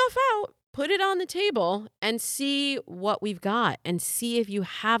all the stuff out, put it on the table, and see what we've got and see if you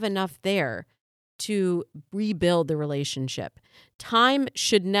have enough there to rebuild the relationship. Time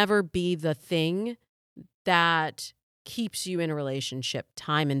should never be the thing that keeps you in a relationship,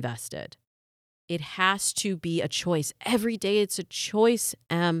 time invested. It has to be a choice. Every day it's a choice,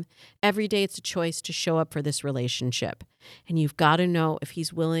 Every day it's a choice to show up for this relationship. And you've got to know if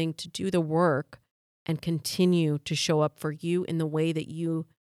he's willing to do the work and continue to show up for you in the way that you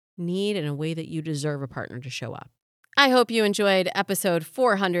need and a way that you deserve a partner to show up. I hope you enjoyed episode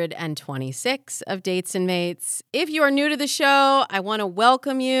 426 of Dates and Mates. If you are new to the show, I want to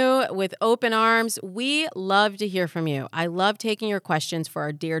welcome you with open arms. We love to hear from you. I love taking your questions for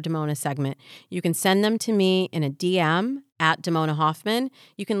our Dear Damona segment. You can send them to me in a DM at Damona Hoffman.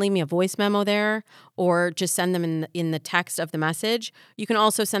 You can leave me a voice memo there or just send them in the text of the message. You can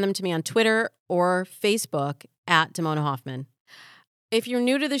also send them to me on Twitter or Facebook at Damona Hoffman. If you're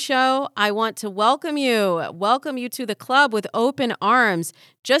new to the show, I want to welcome you to the club with open arms.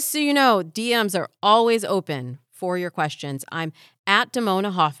 Just so you know, DMs are always open for your questions. I'm at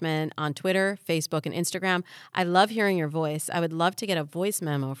Damona Hoffman on Twitter, Facebook, and Instagram. I love hearing your voice. I would love to get a voice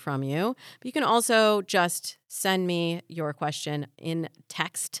memo from you. But you can also just send me your question in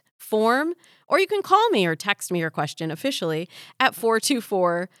text form, or you can call me or text me your question officially at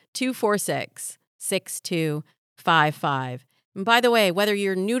 424-246-6255. And by the way, whether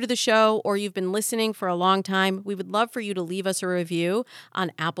you're new to the show or you've been listening for a long time, we would love for you to leave us a review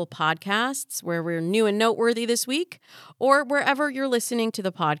on Apple Podcasts, where we're new and noteworthy this week, or wherever you're listening to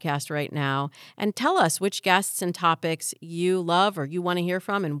the podcast right now. And tell us which guests and topics you love or you want to hear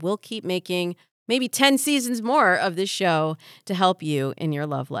from, and we'll keep making maybe 10 seasons more of this show to help you in your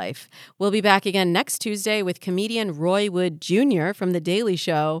love life. We'll be back again next Tuesday with comedian Roy Wood Jr. from The Daily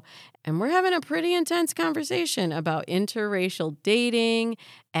Show. And we're having a pretty intense conversation about interracial dating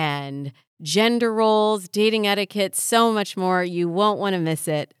and gender roles, dating etiquette, so much more. You won't want to miss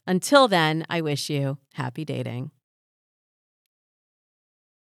it. Until then, I wish you happy dating.